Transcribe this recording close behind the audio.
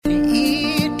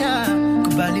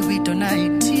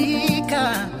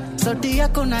sauti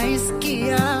yako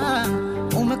naisikia.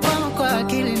 Umekwama kwa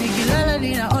akili, nikilala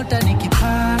ninaota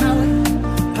nikipana we,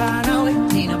 pana we,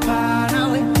 ninapana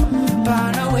we,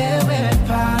 pana wewe,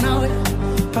 pana we,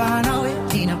 pana we,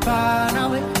 ninapana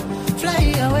we,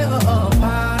 fly away, oh oh,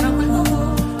 pana we,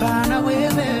 pana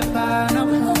wewe, pana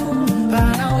we,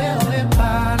 pana wewe,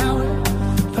 pana we,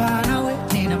 pana we,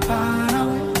 ninapana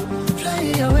we,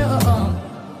 fly away, oh oh.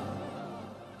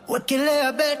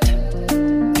 Wakilea bet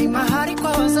ni mahari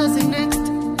kwa wazazi next.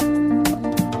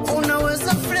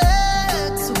 Unaweza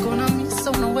flex, uko na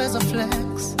misa unaweza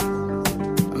flex.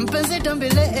 Mpenzi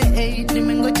tambile,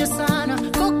 nimengoja sana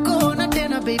koko na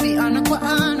tena baby ana kwa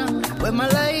ana. We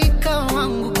malaika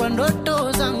wangu kwa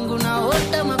ndoto zangu,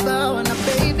 naota mabawa na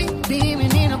baby mimi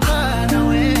ninapana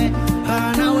we,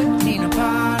 pana we,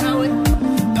 ninapana we,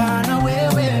 pana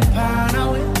wewe, pana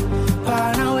we,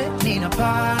 pana we,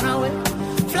 ninapana we,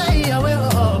 fly away,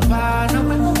 oh, pana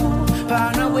we,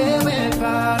 pana wewe,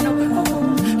 pana we,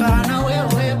 pana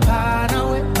wewe, pana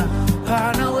we,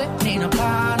 pana we,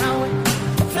 ninapana we,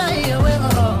 fly away, oh.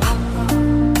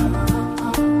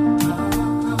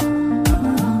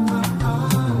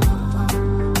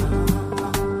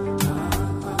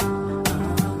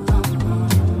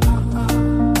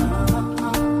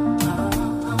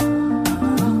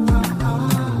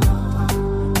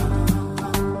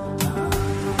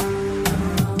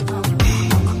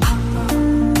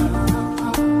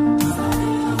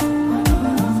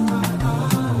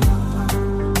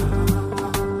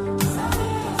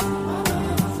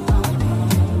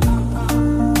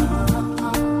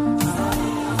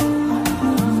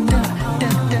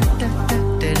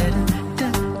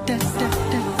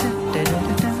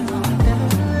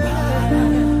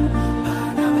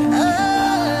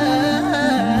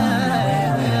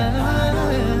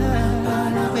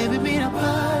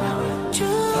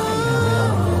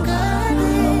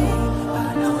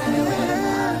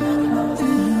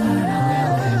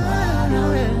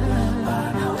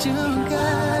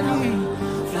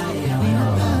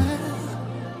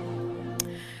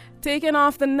 Taken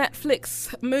off the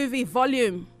Netflix movie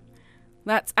Volume.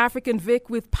 That's African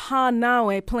Vic with Pa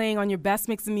Nawe playing on your best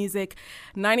mix of music,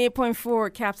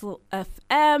 98.4 Capital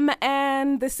FM.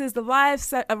 And this is the live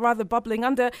set, rather bubbling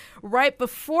under. Right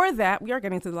before that, we are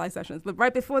getting to the live sessions, but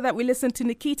right before that, we listened to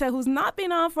Nikita, who's not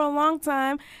been on for a long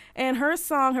time. And her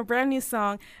song, her brand new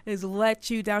song, is Let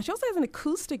You Down. She also has an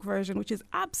acoustic version, which is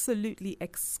absolutely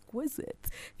exquisite,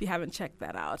 if you haven't checked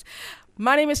that out.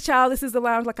 My name is Chow. This is The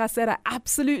Lounge. Like I said,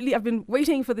 I've been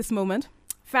waiting for this moment.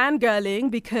 Fangirling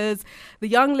because the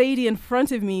young lady in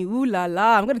front of me, ooh la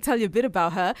la, I'm going to tell you a bit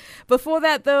about her. Before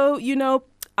that, though,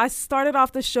 I started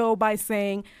off the show by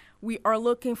saying we are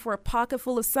looking for a pocket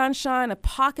full of sunshine, a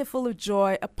pocket full of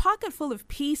joy, a pocket full of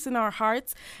peace in our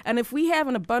hearts. And if we have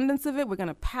an abundance of it, we're going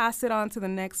to pass it on to the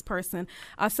next person.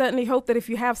 I certainly hope that if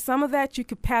you have some of that, you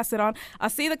could pass it on. I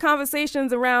see the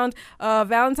conversations around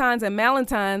Valentine's and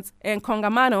Malentines and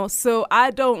Kongamano, so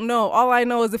I don't know. All I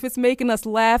know is if it's making us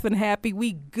laugh and happy,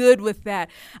 we good with that.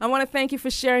 I want to thank you for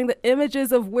sharing the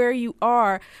images of where you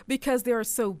are because they are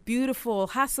so beautiful.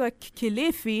 Hasa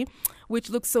Kilifi, which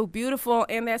looks so beautiful.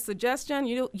 And that suggestion,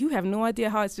 you have no idea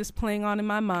how it's just playing on in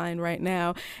my mind right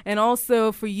now. And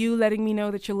also for you letting me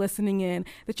know that you're listening in,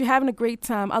 that you're having a great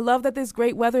time. I love that there's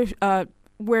great weather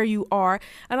where you are.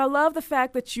 And I love the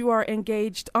fact that you are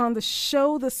engaged on the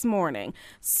show this morning.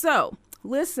 So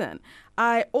listen,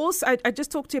 I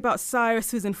just talked to you about Cyrus,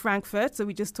 who's in Frankfurt. So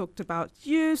we just talked about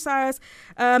you, Cyrus.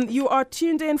 You are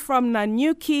tuned in from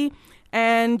Nanyuki.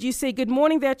 And you say, good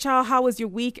morning there, Chow. How was your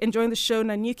week? Enjoying the show.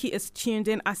 Nanyuki is tuned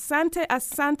in.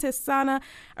 Asante sana.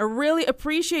 I really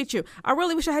appreciate you. I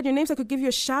really wish I had your name so I could give you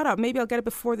a shout out. Maybe I'll get it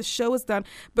before the show is done.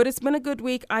 But it's been a good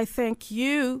week. I thank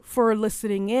you for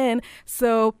listening in.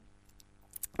 So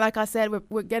like I said,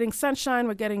 we're getting sunshine,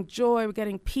 we're getting joy, we're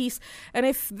getting peace. And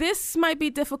if this might be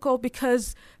difficult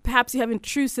because perhaps you have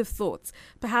intrusive thoughts,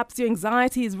 perhaps your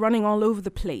anxiety is running all over the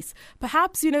place,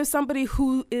 perhaps you know somebody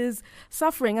who is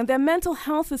suffering and their mental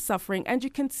health is suffering and you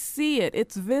can see it,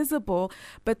 it's visible,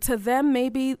 but to them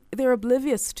maybe they're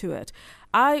oblivious to it.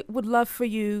 I would love for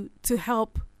you to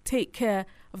help take care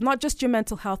of not just your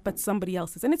mental health, but somebody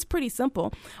else's. And it's pretty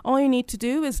simple. All you need to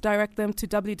do is direct them to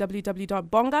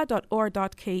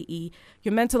www.bonga.or.ke.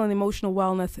 Your mental and emotional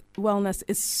wellness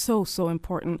is so, so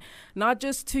important, not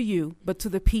just to you, but to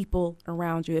the people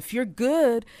around you. If you're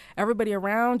good, everybody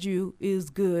around you is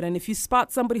good. And if you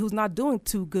spot somebody who's not doing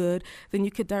too good, then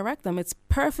you could direct them. It's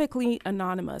perfectly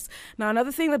anonymous. Now,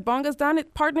 another thing that Bonga's done,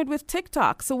 it partnered with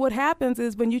TikTok. So what happens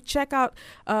is when you check out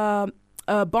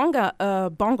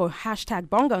bongo, hashtag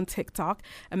bongo on TikTok,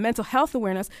 and mental health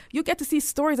awareness, you get to see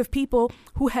stories of people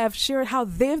who have shared how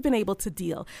they've been able to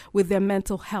deal with their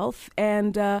mental health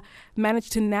and manage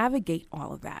to navigate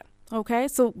all of that. Okay,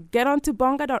 so get onto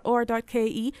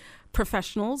bonga.or.ke,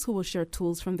 professionals who will share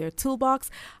tools from their toolbox.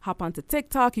 Hop onto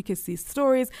TikTok, you can see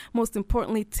stories. Most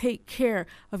importantly, take care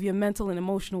of your mental and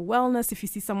emotional wellness. If you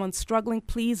see someone struggling,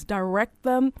 please direct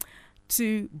them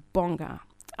to Bonga.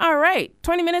 All right,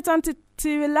 20 minutes on to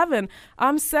 11.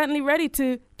 I'm certainly ready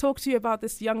to talk to you about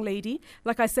this young lady.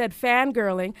 Like I said,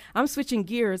 fangirling. I'm switching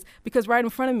gears because right in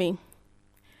front of me,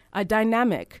 a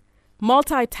dynamic,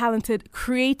 multi-talented,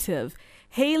 creative,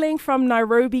 hailing from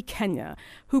Nairobi, Kenya,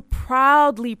 who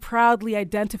proudly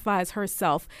identifies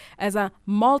herself as a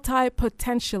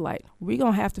multi-potentialite. We're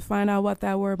going to have to find out what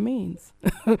that word means.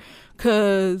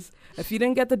 Because if you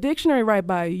didn't get the dictionary right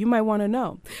by you might want to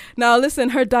know. Now, listen,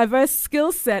 her diverse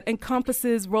skill set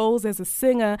encompasses roles as a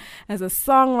singer, as a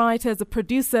songwriter, as a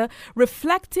producer,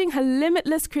 reflecting her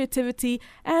limitless creativity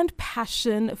and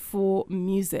passion for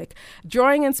music.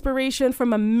 Drawing inspiration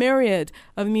from a myriad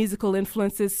of musical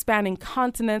influences spanning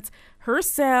continents, her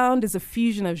sound is a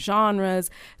fusion of genres,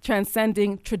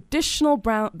 transcending traditional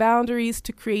boundaries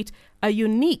to create a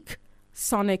unique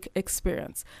sonic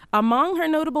experience. Among her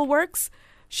notable works,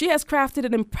 she has crafted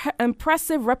an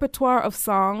impressive repertoire of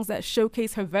songs that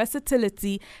showcase her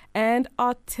versatility and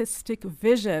artistic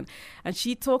vision. And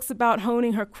she talks about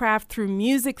honing her craft through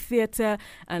music theater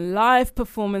and live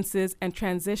performances and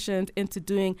transitioned into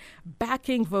doing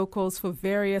backing vocals for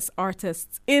various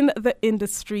artists in the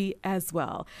industry as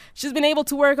well. She's been able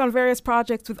to work on various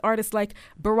projects with artists like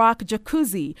Barack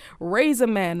Jacuzzi,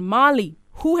 Razorman, Mali,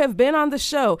 who have been on the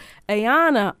show.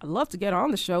 Ayana, I'd love to get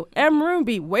on the show. M.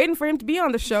 Ruby, waiting for him to be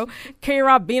on the show.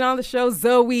 K-Rob being on the show.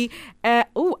 Zoe. I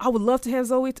would love to have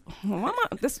Zoe.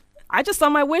 I just saw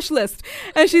my wish list.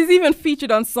 And she's even featured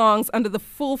on songs under the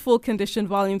Full Condition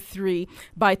Volume 3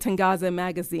 by Tangaza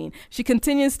Magazine. She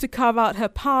continues to carve out her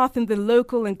path in the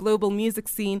local and global music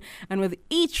scene. And with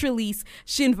each release,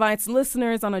 she invites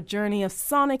listeners on a journey of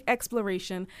sonic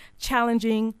exploration,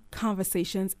 challenging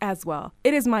conversations as well.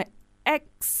 It is my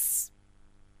absolute,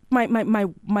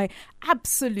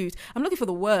 I'm looking for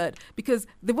the word because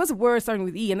there was a word starting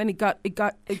with E and then it got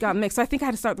mixed. So I think I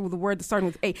had to start with the word starting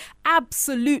with A.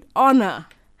 Absolute honor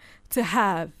to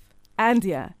have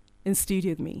Andyah in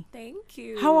studio with me. Thank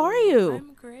you. How are you?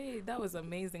 I'm great. That was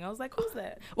amazing. I was like, who's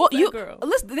that? Well, who's that girl?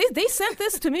 Listen, they sent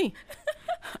this to me.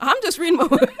 I'm just reading my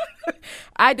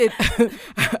I did.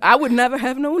 I would never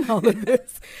have known all of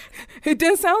this. It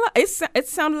didn't sound like it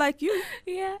sounded like you.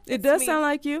 Yeah, it does sound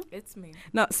like you. It's me.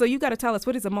 Now, so you got to tell us,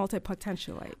 what is a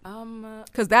multi-potentialite?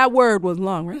 Because that word was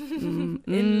long, right?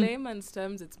 In layman's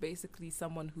terms, it's basically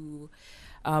someone who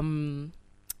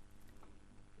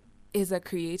is a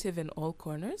creative in all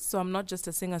corners. So I'm not just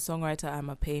a singer-songwriter, I'm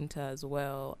a painter as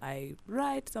well. I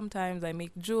write sometimes, I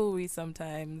make jewelry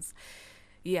sometimes.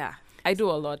 Yeah, I do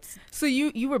a lot. So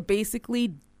you were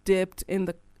basically dipped in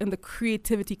the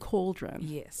creativity cauldron.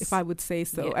 Yes. If I would say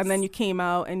so. Yes. And then you came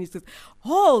out and you said,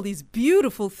 all these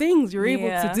beautiful things you're able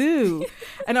to do.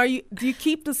 And do you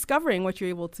keep discovering what you're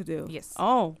able to do? Yes.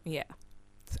 Oh. Yeah.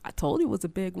 I told you it was a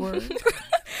big word.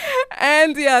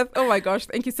 And yeah, oh my gosh,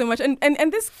 thank you so much. And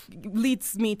this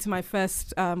leads me to my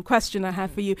first question I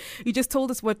have for you. You just told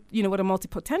us what a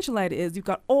multi-potentialite is. You've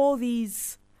got all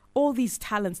these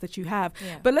talents that you have.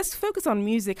 Yeah. But let's focus on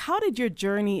music. How did your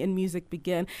journey in music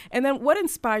begin? And then what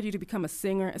inspired you to become a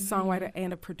singer, a songwriter,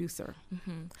 and a producer?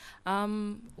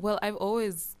 Well, I've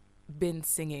always been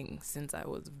singing since I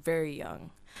was very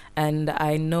young. And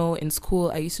I know in school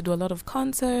I used to do a lot of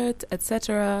concerts,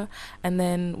 etc. And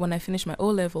then when I finished my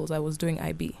O-levels, I was doing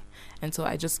IB. And so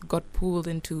I just got pulled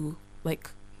into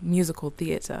like musical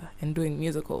theater and doing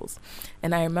musicals.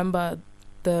 And I remember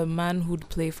the man who'd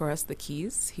play for us the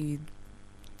keys, he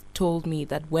told me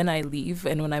that when I leave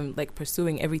and when I'm like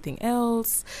pursuing everything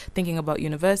else, thinking about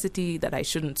university, that I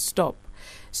shouldn't stop.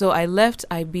 So I left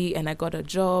IB and I got a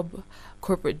job,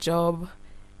 corporate job.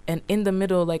 And in the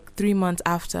middle, like 3 months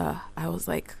after, I was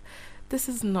like, this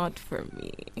is not for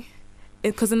me.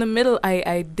 Because in the middle,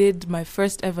 I did my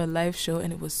first ever live show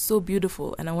and it was so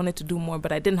beautiful and I wanted to do more,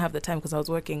 but I didn't have the time because I was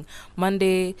working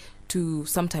Monday to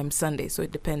sometimes Sunday. So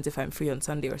it depends if I'm free on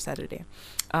Sunday or Saturday.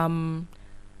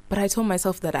 But I told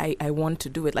myself that I want to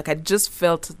do it. Like I just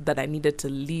felt that I needed to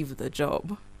leave the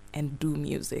job and do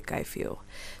music, I feel.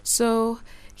 So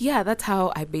yeah, that's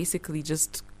how I basically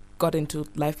just got into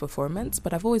live performance,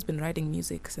 but I've always been writing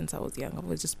music since I was young. I've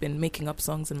always just been making up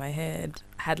songs in my head,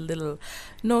 had a little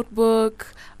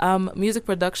notebook. Music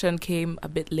production came a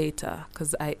bit later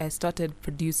because I started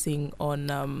producing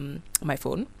on my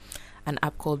phone, an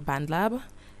app called BandLab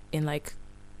in like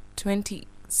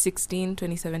 2016,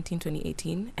 2017,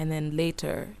 2018, and then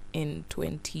later in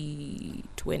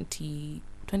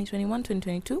 2021,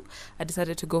 2022, I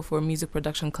decided to go for music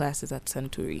production classes at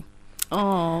Santuri.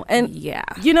 Oh, and yeah.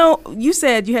 You know, you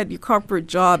said you had your corporate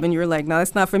job and you were like, no,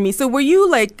 that's not for me. So were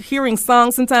you like hearing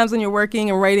songs sometimes when you're working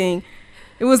and writing?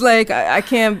 It was like, I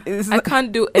can't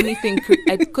do anything.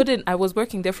 I was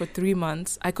working there for 3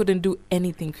 months. I couldn't do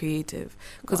anything creative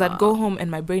because I'd go home and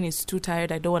my brain is too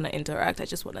tired. I don't want to interact. I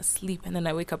just want to sleep. And then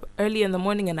I wake up early in the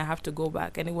morning and I have to go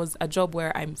back. And it was a job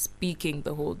where I'm speaking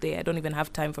the whole day. I don't even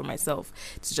have time for myself.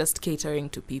 It's just catering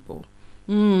to people.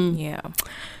 Yeah.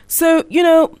 So, you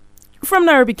know, from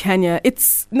Nairobi, Kenya,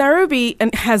 Nairobi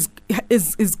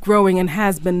is growing and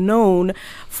has been known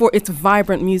for its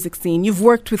vibrant music scene. You've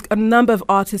worked with a number of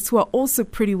artists who are also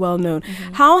pretty well known.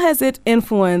 Mm-hmm. How has it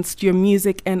influenced your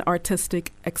music and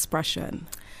artistic expression?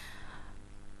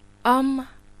 I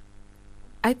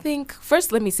think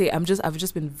first, let me say I've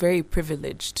just been very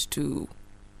privileged to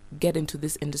get into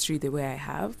this industry the way I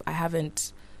have. I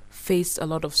haven't faced a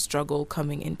lot of struggle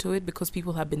coming into it because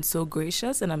people have been so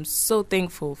gracious, and I'm so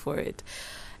thankful for it.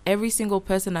 Every single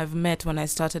person I've met when I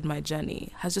started my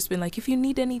journey has just been like, if you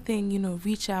need anything, you know,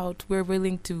 reach out. We're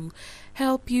willing to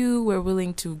help you. We're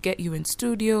willing to get you in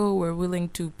studio. We're willing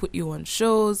to put you on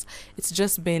shows. It's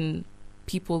just been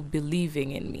people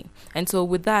believing in me. And so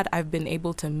with that, I've been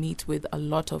able to meet with a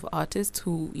lot of artists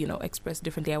who, you know, express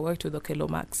differently. I worked with Okelo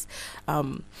Max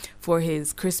for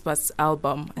his Christmas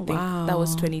album. I think that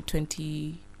was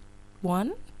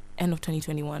 2021, end of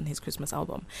 2021, his Christmas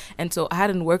album. And so I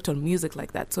hadn't worked on music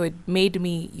like that. So it made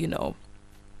me, you know,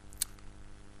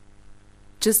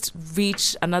 just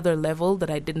reach another level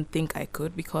that I didn't think I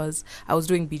could because I was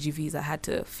doing BGVs. I had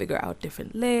to figure out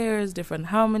different layers, different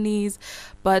harmonies.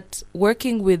 But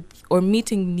working with or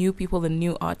meeting new people and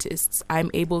new artists,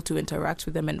 I'm able to interact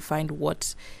with them and find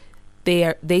what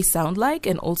they sound like,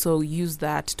 and also use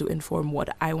that to inform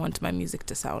what I want my music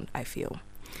to sound, I feel.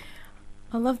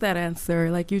 I love that answer.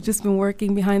 Like, you've just been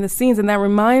working behind the scenes. And that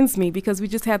reminds me, because we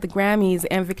just had the Grammys,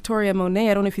 and Victoria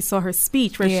Monet, I don't know if you saw her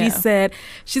speech, where she said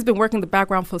she's been working the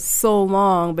background for so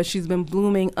long, but she's been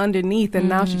blooming underneath. And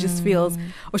now she just feels,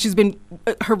 or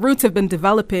her roots have been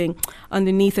developing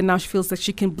underneath, and now she feels that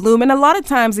she can bloom. And a lot of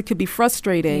times it could be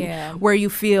frustrating where you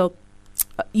feel,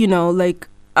 you know, like,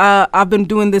 I've been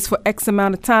doing this for X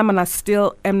amount of time and I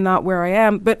still am not where I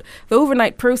am. But the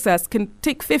overnight process can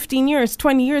take 15 years,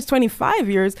 20 years, 25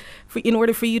 years in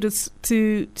order for you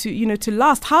to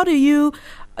last. How do you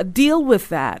deal with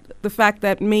that? The fact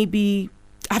that maybe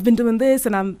I've been doing this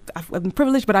and I've been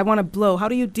privileged, but I want to blow. How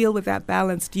do you deal with that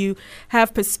balance? Do you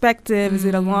have perspective? Is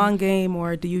it a long game,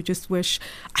 or do you just wish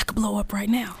I could blow up right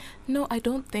now? No, I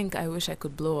don't think I wish I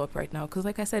could blow up right now, because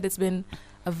like I said, it's been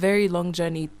a very long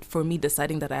journey for me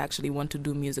deciding that I actually want to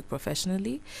do music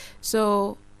professionally.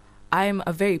 So I'm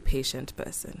a very patient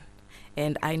person.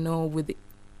 And I know with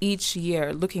each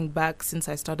year, looking back since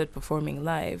I started performing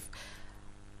live,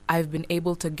 I've been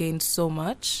able to gain so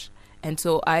much. And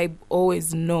so I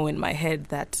always know in my head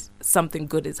that something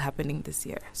good is happening this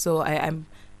year. So I'm,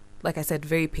 like I said,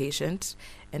 very patient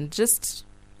and just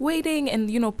waiting and,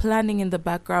 you know, planning in the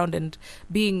background and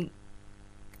being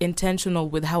intentional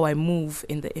with how I move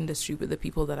in the industry, with the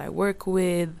people that I work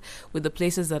with the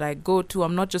places that I go to.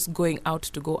 I'm not just going out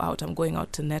to go out. I'm going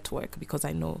out to network because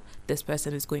I know this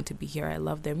person is going to be here. I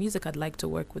love their music. I'd like to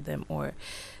work with them. Or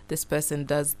this person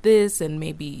does this, and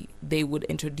maybe they would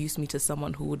introduce me to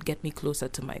someone who would get me closer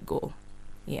to my goal.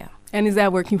 Yeah. And is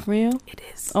that working for you? It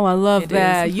is. Oh, I love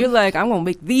that. You're like, I'm going to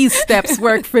make these steps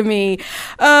work for me.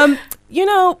 You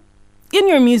know, in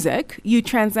your music, you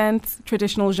transcend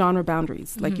traditional genre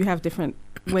boundaries. Like, you have different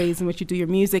ways in which you do your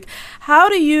music. How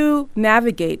do you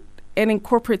navigate and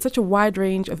incorporate such a wide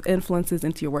range of influences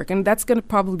into your work? And that's going to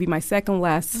probably be my second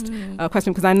last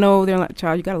question, because I know they're like,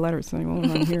 child, you got a letter, so you won't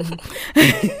want to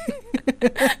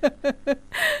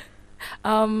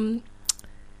hear.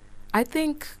 I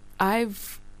think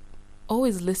I've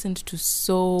always listened to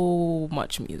so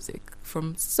much music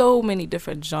from so many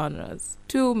different genres,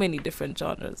 too many different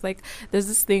genres. Like, there's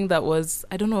this thing that was,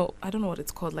 I don't know what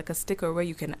it's called, like a sticker where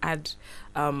you can add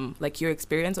like your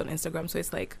experience on Instagram. So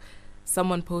it's like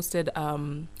someone posted,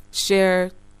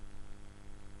 share,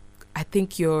 I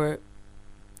think, your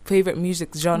favorite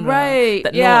music genre. Right.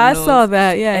 That Yeah, no one I knows. saw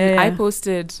that. Yeah. And yeah. I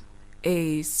posted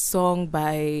a song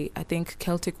by, I think,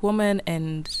 Celtic Woman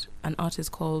and an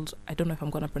artist called, I don't know if I'm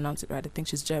going to pronounce it right, I think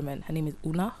she's German. Her name is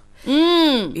Una.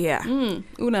 Yeah.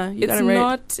 Una, you it's got it right.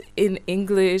 not in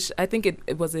English. I think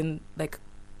it was in like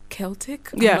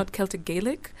Celtic, not Celtic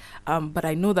Gaelic. But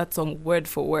I know that song word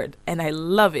for word and I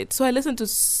love it. So I listen to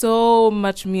so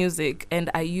much music and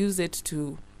I use it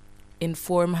to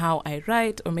inform how I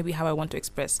write or maybe how I want to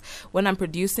express. When I'm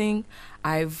producing,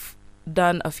 I've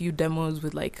done a few demos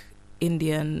with like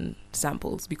Indian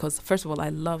samples because first of all I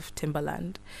love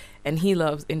Timbaland and he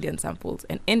loves Indian samples,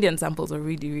 and Indian samples are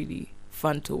really, really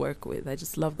fun to work with. I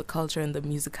just love the culture and the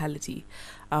musicality.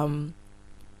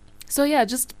 So yeah,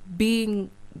 just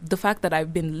being the fact that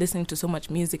I've been listening to so much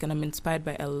music and I'm inspired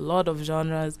by a lot of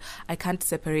genres, I can't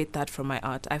separate that from my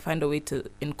art. I find a way to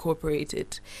incorporate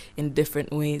it in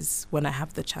different ways when I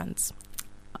have the chance.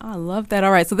 I love that.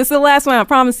 All right, so this is the last one, I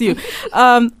promise you.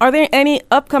 Are there any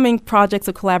upcoming projects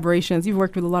or collaborations? You've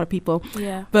worked with a lot of people.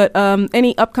 Yeah. But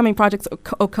any upcoming projects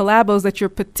or collabos that you're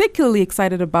particularly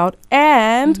excited about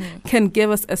and can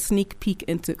give us a sneak peek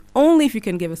into? Only if you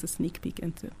can give us a sneak peek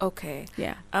into. Okay.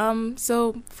 Yeah.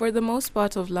 So for the most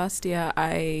part of last year,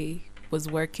 I was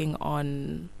working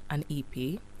on an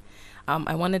EP.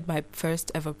 I wanted my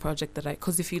first ever project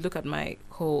because if you look at my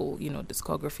whole,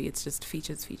 discography, it's just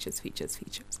features.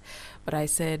 But I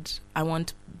said, I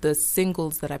want the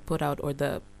singles that I put out or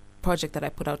the project that I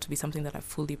put out to be something that I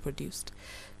fully produced.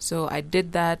 So I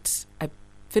did that. I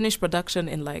finished production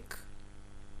in like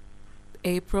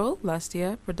April last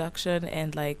year, production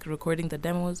and like recording the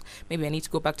demos. Maybe I need to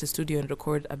go back to studio and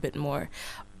record a bit more.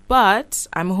 But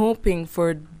I'm hoping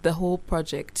for the whole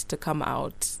project to come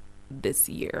out this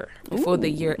year before the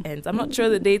year ends. I'm not sure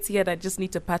the dates yet. I just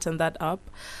need to pattern that up,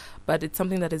 but it's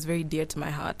something that is very dear to my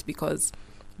heart because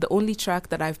the only track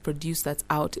that I've produced that's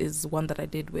out is one that I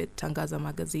did with Tangaza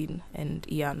Magazine and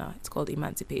Iana. It's called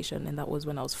Emancipation, and that was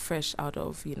when I was fresh out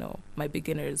of my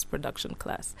beginner's production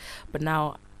class. But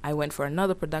now I went for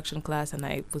another production class and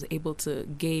I was able to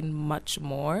gain much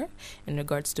more in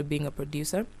regards to being a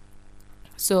producer.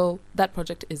 So that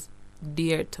project is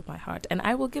dear to my heart, and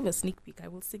I will give a sneak peek. I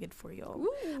will sing it for y'all.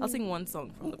 I'll sing one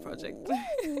song from the project.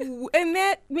 And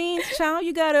that means, child,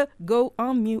 you gotta go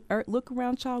on mute. Look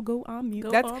around, child, go on mute.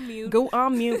 Go on mute. Go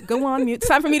on mute. Go on mute. It's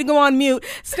time for me to go on mute.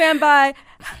 Stand by.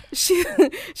 She's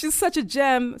such a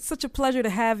gem. Such a pleasure to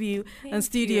have you in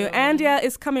studio. Andyah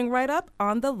is coming right up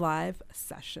on the live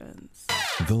sessions.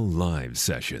 The live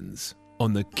sessions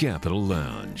on the Capitol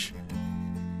Lounge.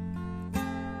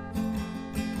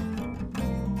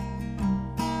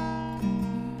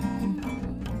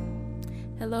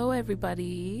 Hello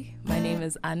everybody, my name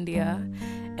is Andyah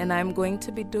and I'm going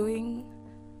to be doing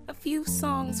a few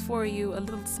songs for you, a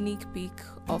little sneak peek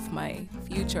of my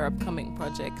future upcoming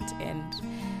project and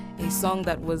a song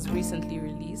that was recently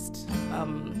released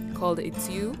called It's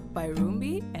You by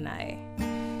Rumbi and I.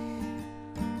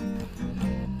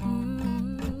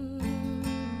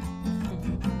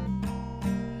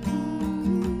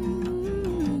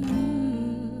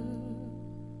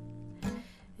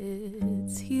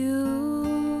 It's you.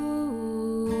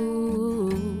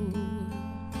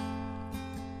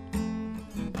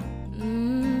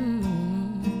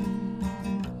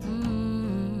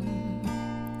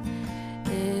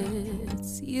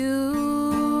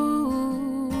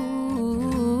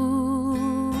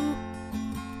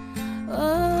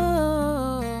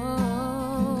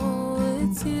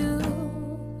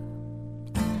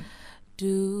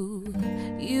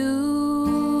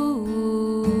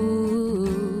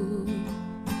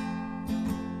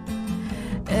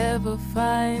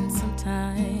 Find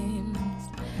sometimes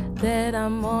that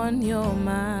I'm on your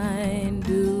mind.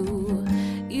 Do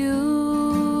you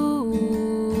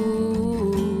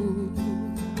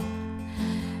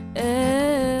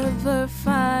ever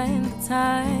find the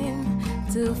time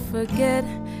to forget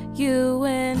you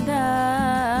and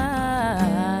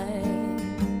I?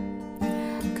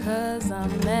 'Cause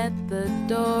I'm at the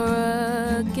door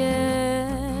again.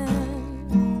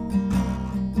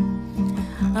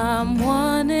 I'm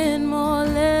wanting more,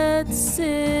 let's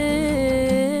sin.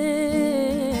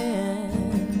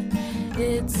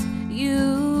 It's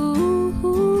you.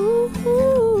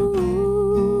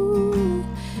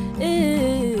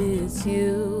 It's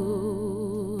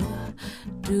you.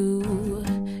 Do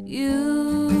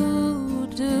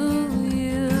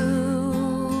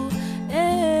you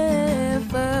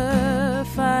ever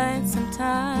find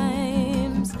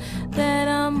sometimes that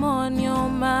I'm on your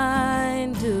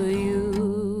mind? Do you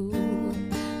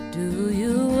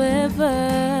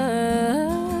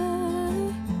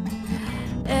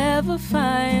ever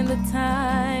find the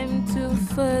time to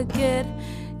forget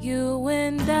you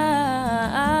and I,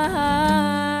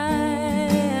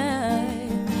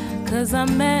 'cause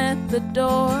I'm at the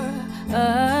door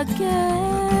again.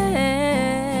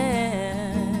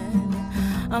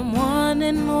 I'm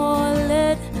wanting more,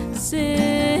 let's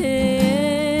in.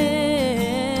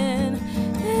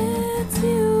 It's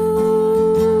you.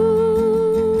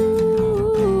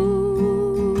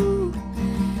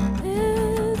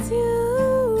 It's you.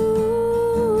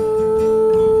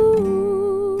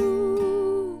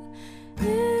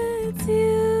 It's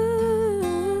you.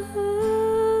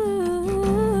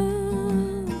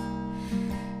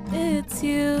 It's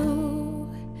you.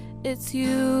 It's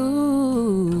you.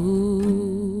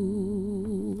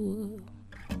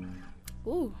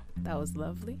 Ooh, that was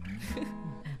lovely.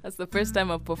 That's the first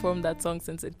time I've performed that song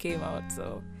since it came out,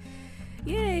 so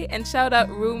yay. And shout out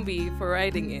Roombi for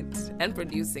writing it and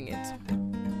producing it.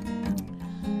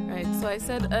 Right, so I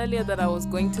said earlier that I was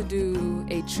going to do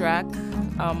a track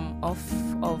of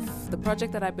the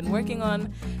project that I've been working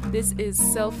on. This is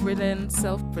self-written,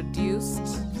 self-produced,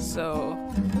 so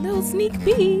a little sneak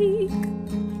peek.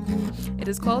 It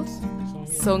is called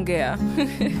Songea.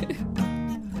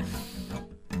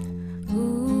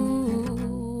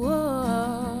 Ooh,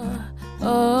 oh,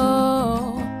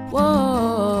 oh,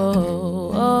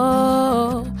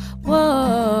 oh,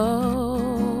 oh.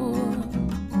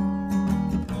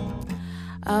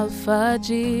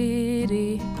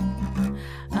 Al-Fajiri,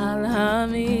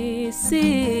 Al-Hamisi,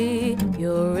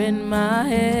 you're in my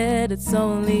head. It's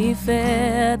only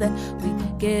fair that we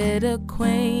get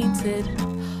acquainted.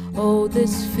 Oh,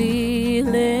 this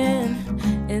feeling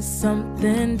is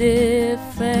something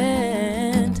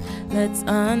different. Let's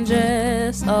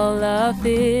undress all our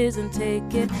fears and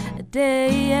take it a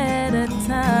day at a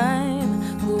time.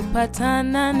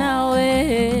 Kupatana nawe,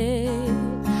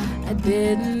 I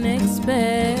didn't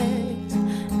expect.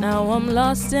 Now I'm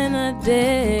lost in a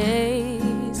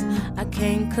daze. I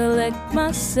can't collect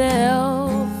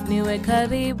myself. Niwe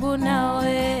karibu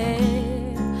nawe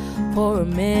for a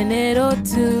minute or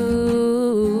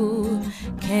two.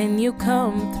 Can you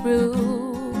come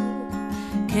through?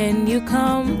 Can you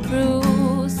come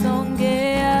through?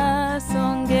 Songea,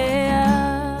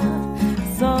 Songea,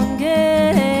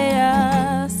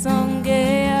 Songea,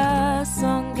 Songea,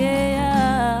 Songea,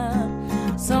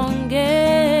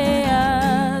 Songea,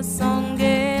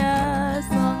 Songea,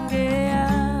 Songea,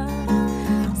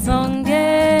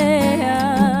 Songea,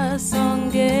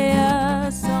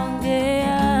 Songea,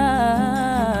 Songea.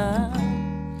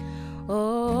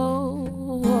 Oh,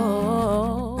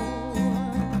 oh.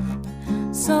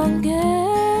 Songea,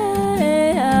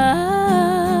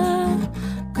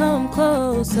 come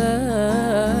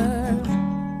closer.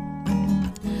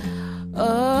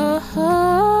 Oh,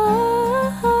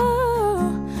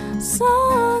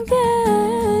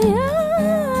 Songea,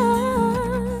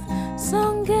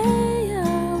 Songea,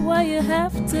 why you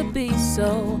have to be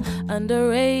so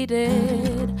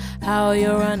underrated? How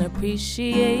you're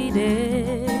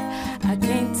unappreciated. I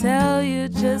can't tell you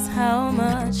just how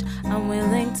much I'm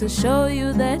willing to show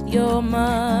you that you're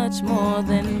much more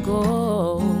than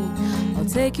gold. I'll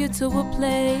take you to a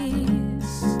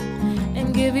place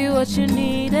and give you what you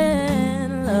need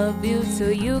and love you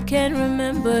till you can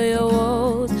remember your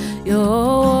woes, your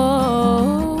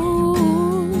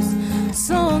woes.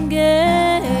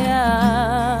 Songea,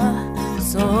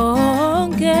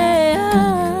 Songea,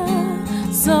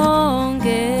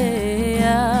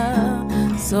 Songea,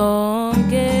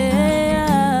 Songea,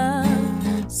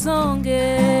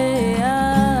 Songea,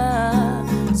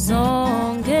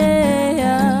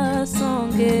 Songea,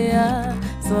 Songea,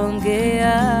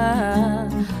 Songea.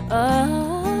 Oh.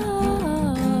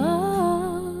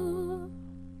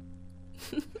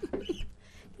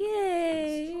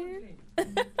 Yay.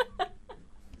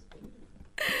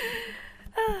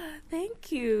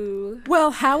 Thank you.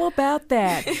 Well, how about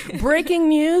that? Breaking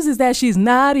news is that she's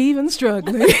not even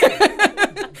struggling.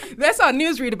 That's on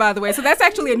Newsreader, by the way. So that's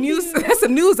actually a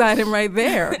news item right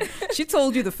there. She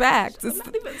told you the facts. I'm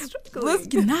not even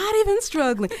struggling. Not even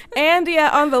struggling.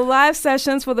 Andyah on the live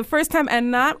sessions for the first time, and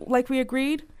not like we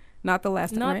agreed, not the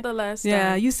last time. Not right? the last time.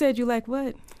 Yeah, you said you like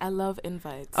what? I love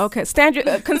invites. Okay,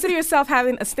 consider yourself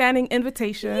having a standing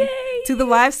invitation Yay. to the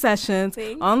live sessions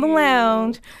Thank on the you.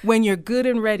 lounge when you're good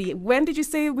and ready. When did you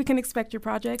say we can expect your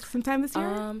project? Sometime this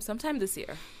year? Sometime this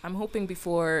year. I'm hoping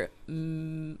before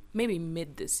maybe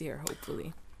mid this year,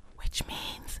 hopefully. Which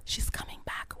means she's coming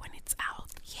back when it's out.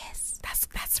 Yes, that's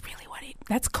really what it.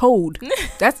 That's code.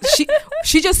 That's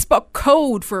she just spoke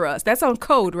code for us. That's on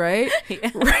code, right? Yeah.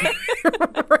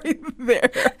 right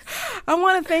there. I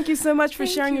want to thank you so much for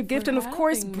Thank sharing you your gift for and, of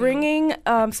course, having me. bringing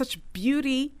such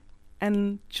beauty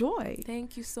and joy.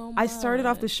 Thank you so much. I started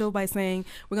off the show by saying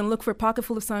we're going to look for a pocket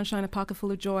full of sunshine, a pocket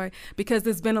full of joy, because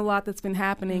there's been a lot that's been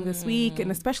happening this week,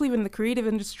 and especially in the creative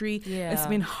industry, it's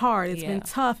been hard, it's been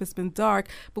tough, it's been dark.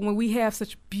 But when we have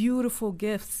such beautiful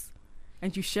gifts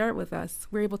and you share it with us,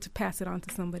 we're able to pass it on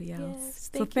to somebody else. Yes,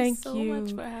 so thank you so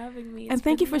much for having me. And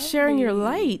thank you for sharing your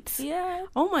light. Yeah.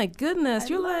 Oh my goodness.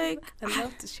 I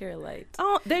love to share light.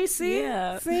 Oh, there you see?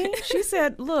 Yeah. See? She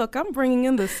said, look, I'm bringing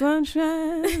in the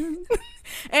sunshine.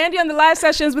 Andy on the live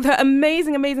sessions with her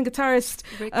amazing guitarist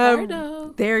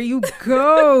Ricardo. There you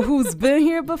go. Who's been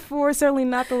here before? Certainly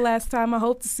not the last time. I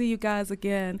hope to see you guys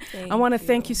again. I want to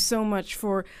thank you so much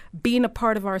for being a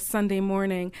part of our Sunday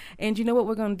morning. And you know what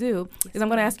we're going to do is I'm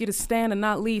going to ask you to stand and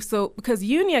not leave. So because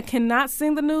Unia cannot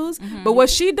sing the news, but what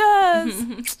she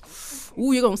does,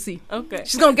 ooh, you're going to see. Okay.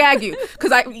 She's going to gag you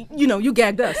because you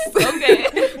gagged us.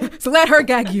 Okay. So let her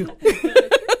gag you.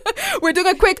 We're doing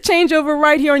a quick changeover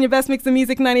right here on your best mix of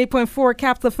music, 98.4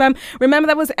 Capital FM. Remember,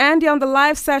 that was Andy on the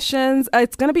live sessions.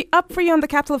 It's going to be up for you on the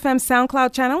Capital FM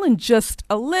SoundCloud channel in just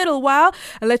a little while.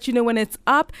 I'll let you know when it's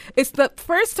up. It's the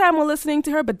first time we're listening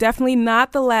to her, but definitely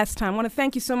not the last time. I want to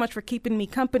thank you so much for keeping me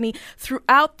company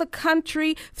throughout the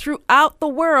country, throughout the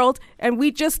world. And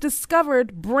we just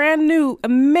discovered brand new,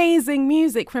 amazing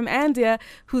music from Andyah,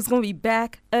 who's going to be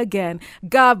back again.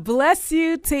 God bless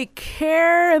you. Take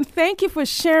care. And thank you for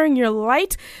sharing your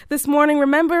light this morning.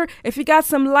 Remember, if you got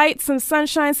some light, some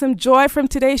sunshine, some joy from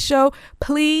today's show,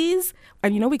 please,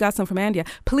 and we got some from Andyah,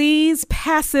 please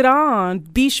pass it on.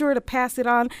 Be sure to pass it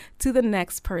on to the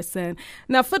next person.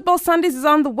 Now, Football Sundays is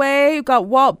on the way. We've got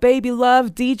Walt Baby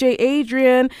Love. DJ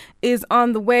Adrian is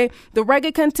on the way. The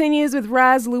reggae continues with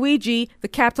Raz Luigi, the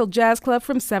Capital Jazz Club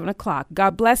from 7 o'clock.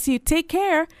 God bless you. Take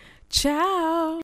care. Ciao.